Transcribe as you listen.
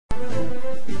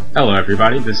Hello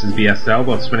everybody, this is BSL,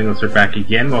 Blood Spinning Lizard back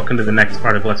again. Welcome to the next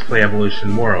part of Let's Play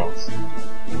Evolution Worlds.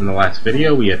 In the last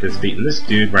video, we had defeated this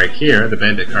dude right here, the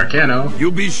bandit Carcano.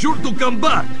 You be sure to come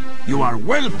back. You are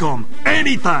welcome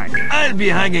anytime. I'll be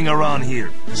hanging around here.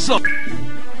 So...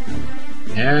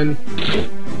 And,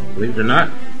 believe it or not,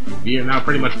 we are now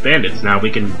pretty much bandits now.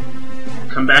 We can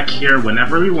come back here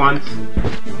whenever we want,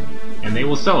 and they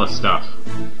will sell us stuff.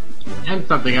 And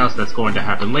something else that's going to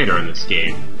happen later in this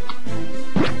game.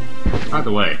 By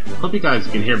the way, hope you guys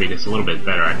can hear me just a little bit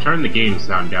better. I turned the game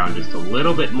sound down just a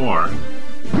little bit more.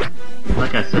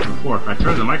 Like I said before, if I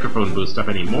turn the microphone boost up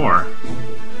any more,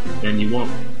 then you're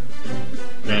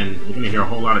gonna hear a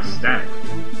whole lot of static.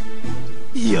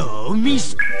 Yo,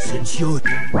 miss, since you...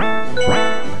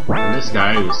 And this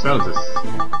guy who sells us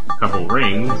a couple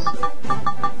rings...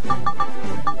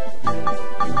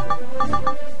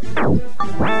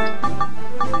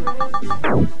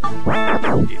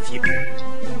 If you...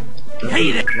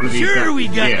 Hey there, sure we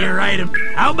got your item.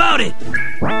 How about it?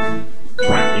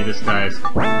 See, this guy's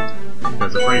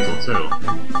does appraisal too.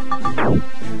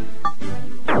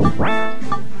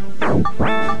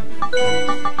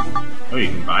 Oh, you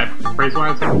can buy appraisal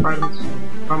items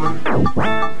from him? Here,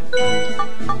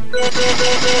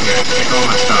 take all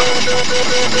my stuff.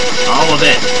 All of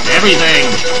it! Everything!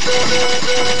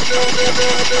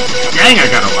 Dang, I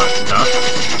got a lot of stuff.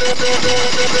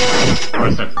 Of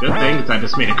course, that's a good thing, because I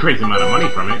just made a crazy amount of money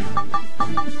from it.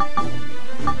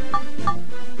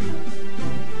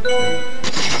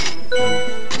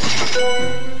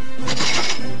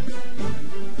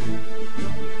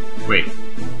 Wait.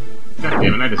 God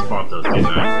damn it, I just bought those, didn't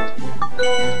I?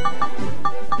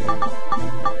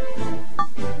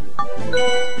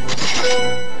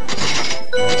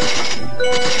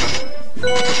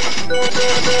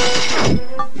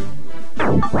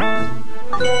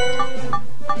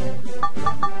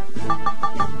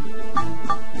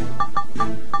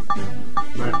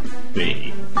 Let's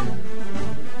see.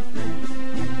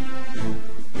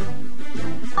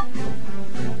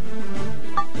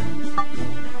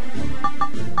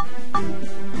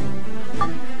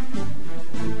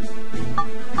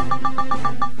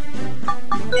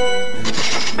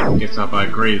 Guess I'll buy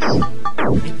Grace.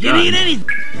 You need anything?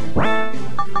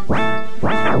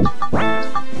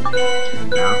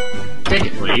 Now, take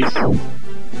it, please.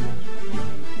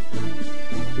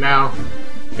 Now,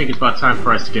 I think it's about time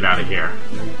for us to get out of here.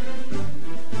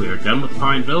 We are done with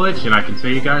Pine Village, and I can tell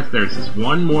you guys there's just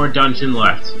one more dungeon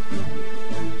left.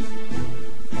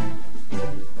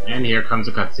 And here comes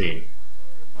a cutscene.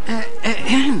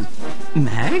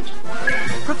 Mag?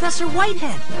 Professor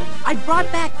Whitehead! I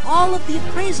brought back all of the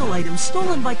appraisal items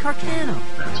stolen by Carcano.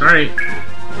 That's right.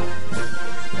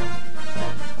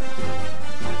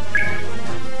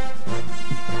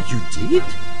 You did?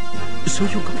 So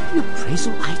you got the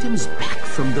appraisal items back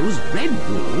from those red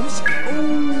wolves?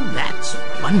 Oh, that's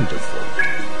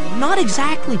wonderful. Not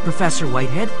exactly, Professor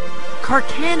Whitehead.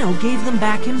 Carcano gave them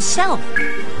back himself.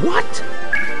 What?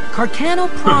 Carcano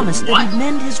promised that he'd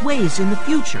mend his ways in the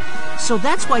future, so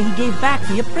that's why he gave back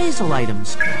the appraisal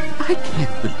items. I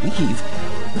can't believe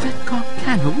that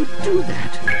Carcano would do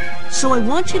that. So I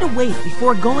want you to wait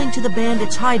before going to the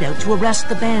bandits' hideout to arrest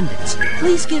the bandits.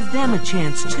 Please give them a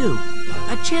chance, too.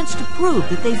 A chance to prove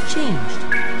that they've changed.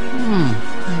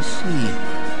 I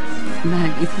see.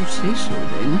 Mag, if you say so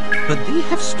then. But they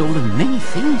have stolen many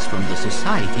things from the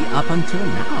society up until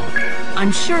now.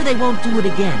 I'm sure they won't do it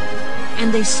again.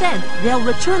 And they said they'll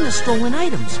return the stolen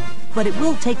items, but it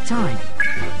will take time.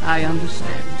 I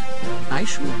understand. I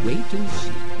shall wait and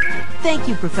see. Thank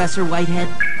you, Professor Whitehead.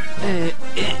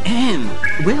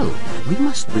 Well, we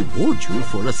must reward you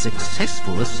for a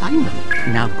successful assignment.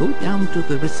 Now go down to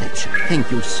the reception.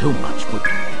 Thank you so much for...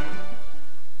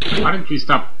 Why don't you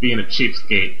stop being a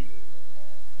cheapskate?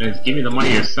 And give me the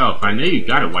money yourself. I know you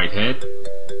got it, Whitehead.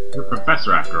 You're a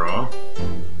professor after all.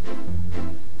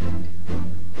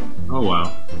 Oh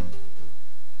well.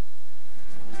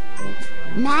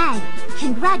 Mag,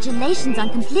 congratulations on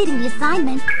completing the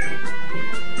assignment.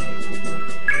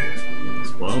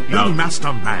 Young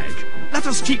Master Mag, let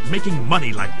us keep making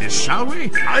money like this, shall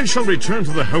we? I shall return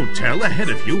to the hotel ahead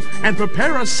of you and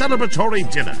prepare a celebratory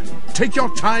dinner. Take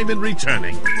your time in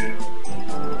returning.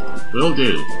 Will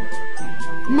do.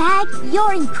 Mag,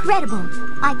 you're incredible.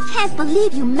 I can't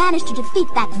believe you managed to defeat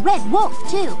that red wolf,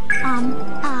 too.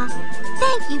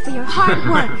 Thank you for your hard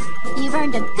work. You've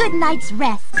earned a good night's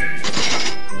rest.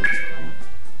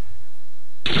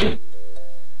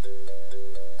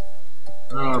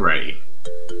 Alrighty.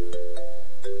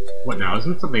 What now?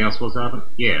 Isn't something else supposed to happen?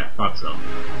 Yeah, I thought so.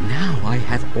 Now I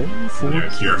have all four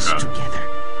keys together.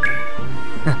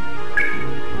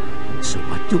 So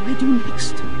what do I do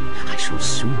next? I shall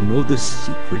soon know the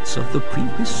secrets of the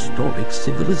prehistoric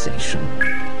civilization.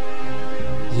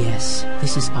 Yes,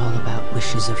 this is all about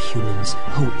wishes of humans,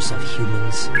 hopes of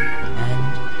humans,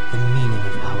 and the meaning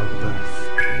of our birth.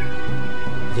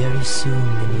 Very soon,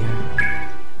 Mimir.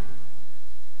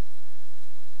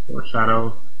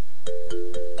 Foreshadow.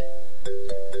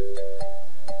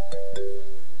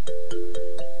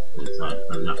 If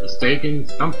I'm not mistaken,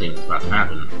 something's about to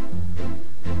happen.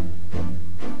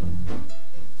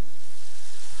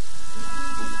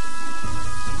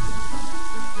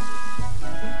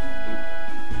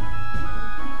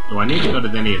 Do I need to go to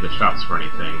any of the shops for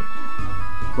anything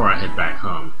before I head back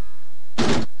home?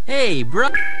 Hey, bro.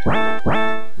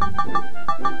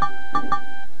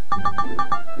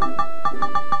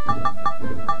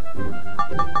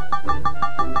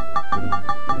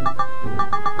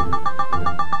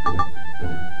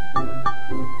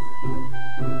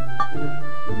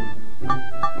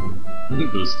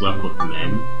 Who's left with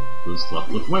men? Who's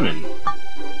left with women?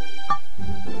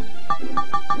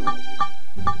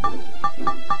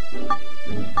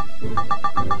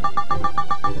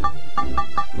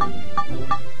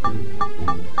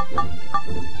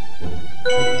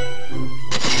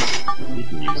 You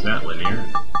can use that linear.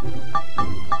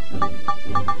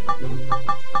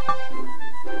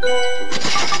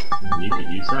 You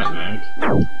can use that, Mag.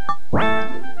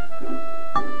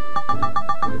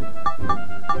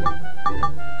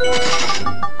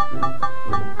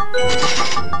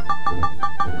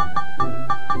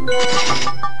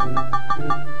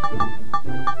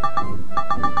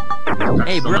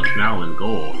 Hey, so bro. much now in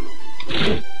gold.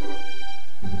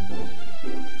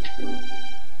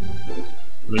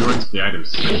 Let me run to the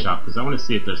items shop because I want to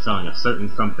see if they're selling a certain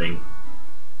something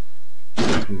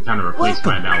that I can kind of replace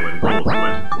my now in gold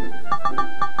with.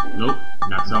 Nope,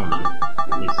 not selling them.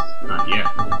 At least not yet.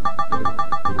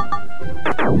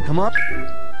 Come on.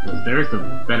 There's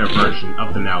a better version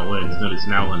of the Nowlin. It's known as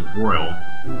Nowlin Royal.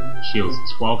 Shields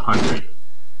 1200.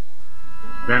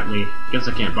 Apparently, guess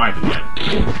I can't buy them yet.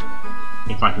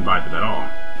 If I can buy them at all.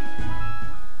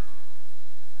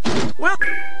 Well.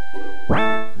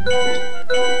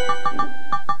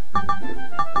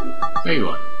 Tell you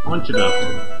what, I want you to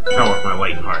power up my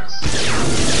light parts.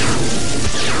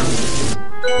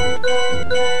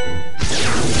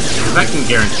 Because I can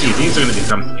guarantee these are going to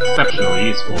become exceptionally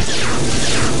useful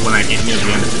when I get near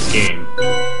the end of this game.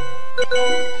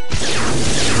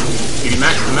 If you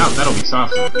max them out, that'll be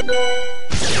awesome.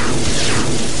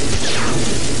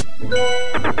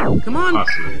 Come on.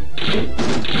 Awesome.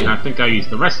 And I think I used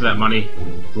the rest of that money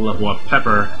to level up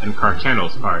Pepper and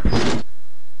Carcano's parts.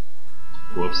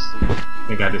 Whoops. I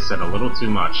think I just said a little too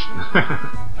much.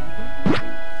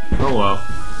 Oh well.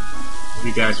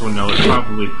 You guys will know it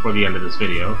probably before the end of this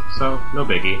video, so no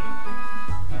biggie.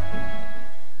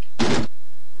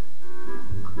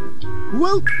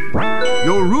 Well,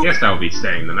 your room. Yes, I'll be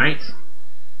staying the night.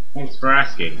 Thanks for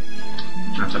asking.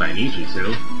 Not that I need you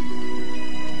to.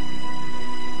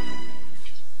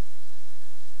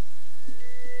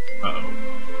 Uh-oh.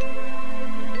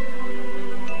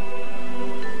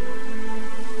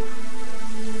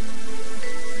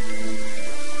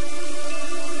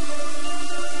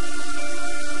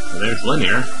 Well, there's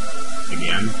Linear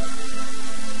again.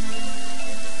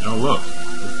 Oh look,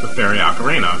 it's the Fairy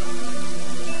Ocarina.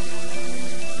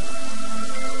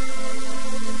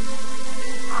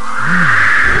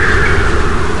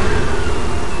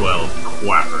 Well,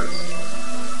 quappers.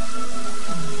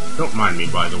 Don't mind me,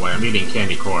 by the way, I'm eating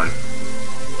candy corn.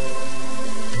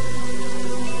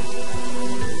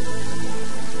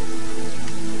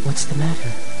 What's the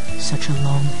matter? Such a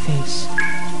long face.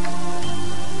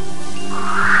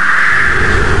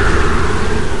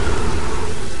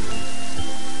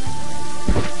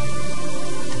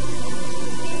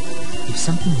 If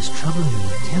something is troubling you,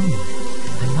 tell me.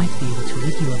 I might be able to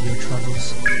rid you of your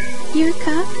troubles.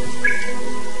 Yurika?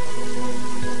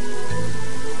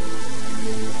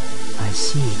 I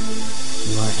see.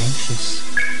 You are anxious.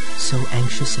 So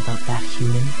anxious about that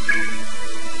human.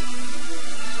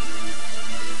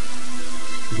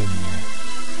 Linear.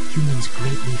 Humans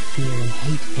greatly fear and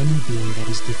hate any being that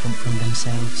is different from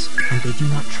themselves, and they do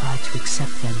not try to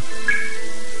accept them.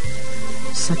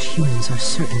 Such humans are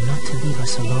certain not to leave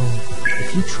us alone.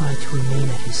 If you try to remain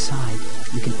at his side,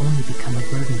 you can only become a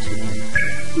burden to him.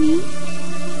 Me?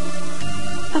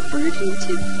 A burden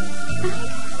to...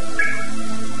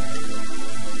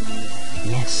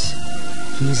 Yes.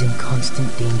 He is in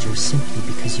constant danger simply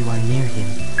because you are near him.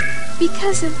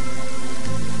 Because of...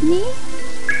 me?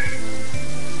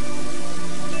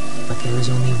 But there is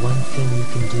only one thing you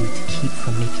can do to keep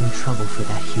from making trouble for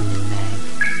that human, Mag.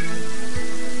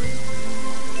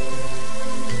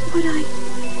 what I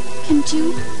can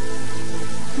do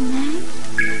for Mag?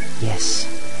 Yes,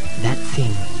 that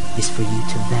thing is for you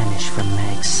to vanish from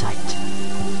Mag's sight.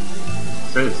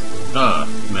 It says the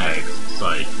Mag's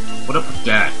sight. What up with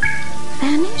that?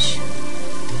 Vanish?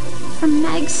 From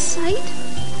Mag's sight?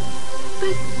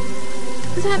 But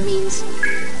that means...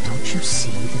 Don't you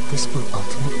see that this will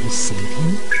ultimately save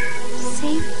him?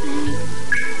 Save Mag?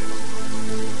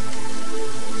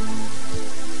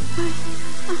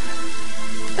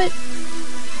 But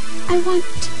I want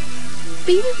to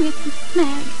be with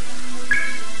Mag.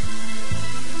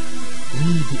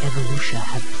 We, the Evolutia,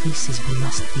 have places we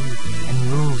must be and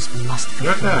roles we must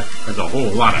fulfill. There's a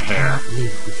whole lot of hair. We cannot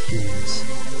live with humans.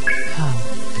 Come,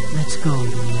 let's go,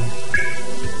 Lunar.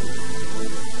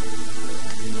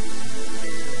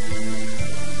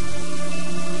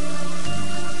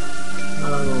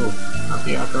 Oh, not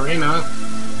the Ocarina.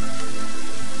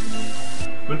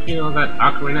 Wouldn't you know that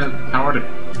Ocarina has the power to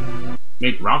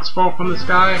make rocks fall from the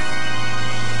sky?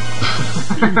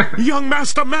 Young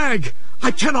Master Mag!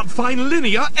 I cannot find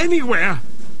Linear anywhere!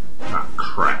 Ah,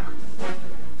 crap.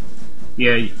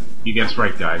 Yeah, you guessed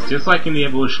right, guys. Just like in the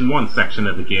Evolution 1 section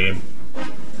of the game,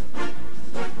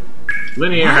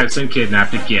 Linear has been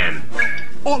kidnapped again.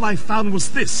 All I found was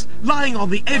this, lying on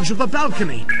the edge of the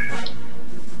balcony.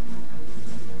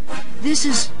 This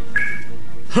is...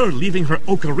 Her leaving her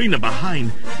ocarina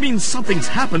behind means something's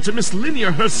happened to Miss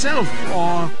Linear herself,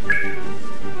 or...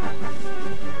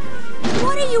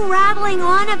 What are you rattling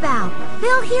on about?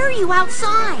 They'll hear you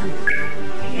outside.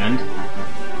 And?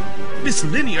 Miss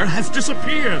Linear has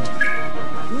disappeared.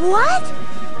 What?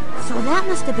 So that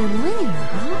must have been Linear,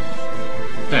 huh?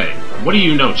 Hey, what do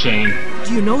you know, Chain?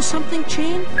 Do you know something,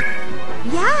 Chain?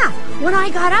 Yeah, when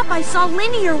I got up I saw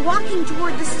Linear walking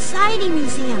toward the Society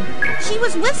Museum. She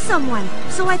was with someone,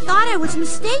 so I thought I was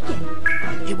mistaken.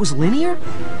 It was Linear?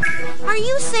 Are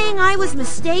you saying I was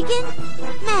mistaken?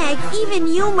 Mag, even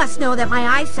you must know that my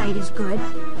eyesight is good.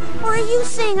 Or are you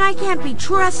saying I can't be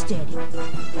trusted?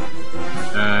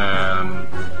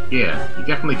 Yeah, you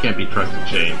definitely can't be trusted,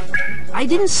 Chain. I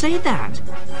didn't say that.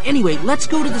 Anyway, let's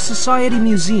go to the Society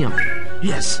Museum.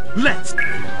 Yes, let's.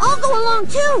 I'll go along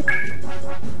too!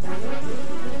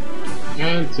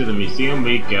 And to the museum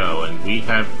we go, and we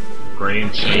have Gray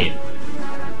and Chain.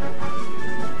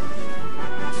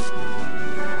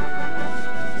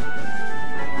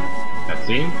 That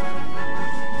scene?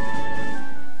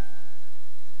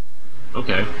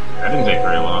 Okay, that didn't take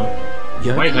very long.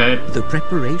 Yerka, Whitehead. the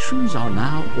preparations are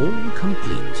now all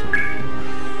complete.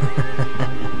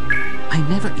 I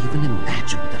never even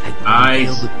imagined that I could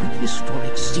unveil the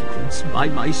prehistoric sequence by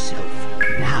myself.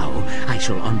 Now I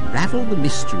shall unravel the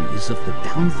mysteries of the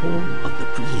downfall of the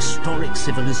prehistoric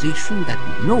civilization that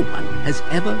no one has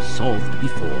ever solved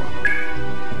before.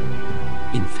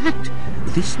 In fact,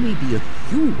 this may be a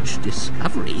huge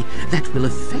discovery that will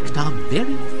affect our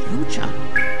very future.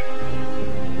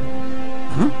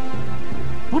 Huh?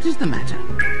 What is the matter?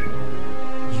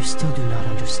 You still do not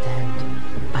understand.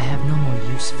 I have no more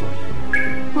use for you.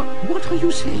 What are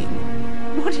you saying?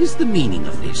 What is the meaning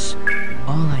of this?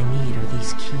 All I need are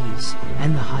these keys,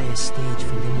 and the highest stage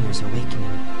for Linear's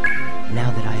awakening.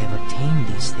 Now that I have obtained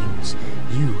these things,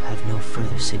 you have no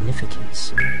further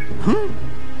significance. Huh?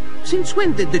 Since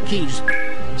when did the keys...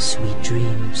 Sweet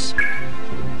dreams.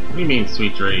 What do you mean,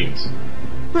 sweet dreams?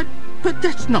 But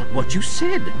that's not what you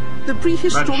said. The About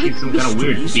prehistoric to shoot some kind of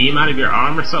weird mysteries... beam out of your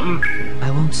arm or something? I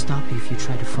won't stop you if you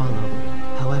try to follow.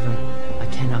 However, I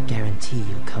cannot guarantee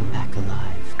you'll come back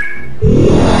alive.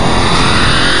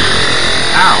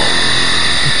 Ow!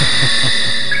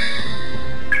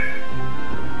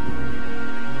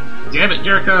 Damn it,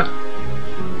 Yerka!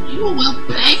 You will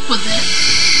pay for this!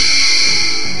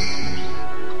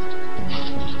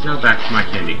 Now back to my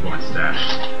candy corn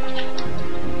stash.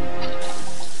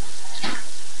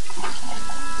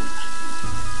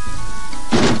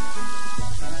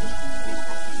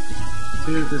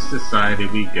 To the society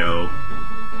we go.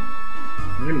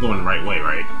 I'm going the right way,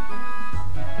 right?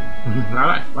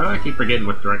 Why do I keep forgetting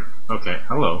what direct... Okay,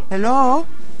 hello. Hello?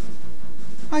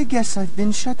 I guess I've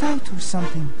been shut out or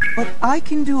something. But I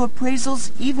can do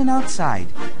appraisals even outside.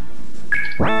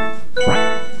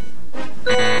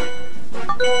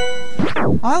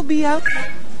 I'll be out.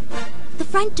 The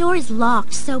front door is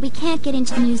locked, so we can't get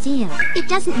into the museum. It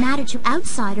doesn't matter to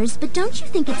outsiders, but don't you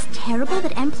think it's terrible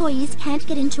that employees can't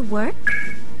get into work?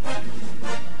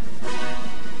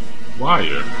 Why,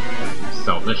 you're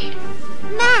selfish.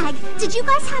 Mag, did you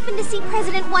guys happen to see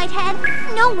President Whitehead?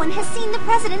 No one has seen the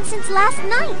president since last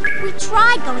night. We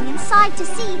tried going inside to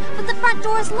see, but the front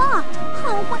door is locked.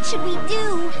 Oh, what should we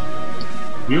do?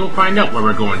 we will find out what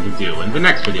we're going to do in the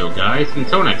next video, guys.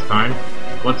 Until next time,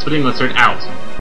 Blood-Spitting Lizard out.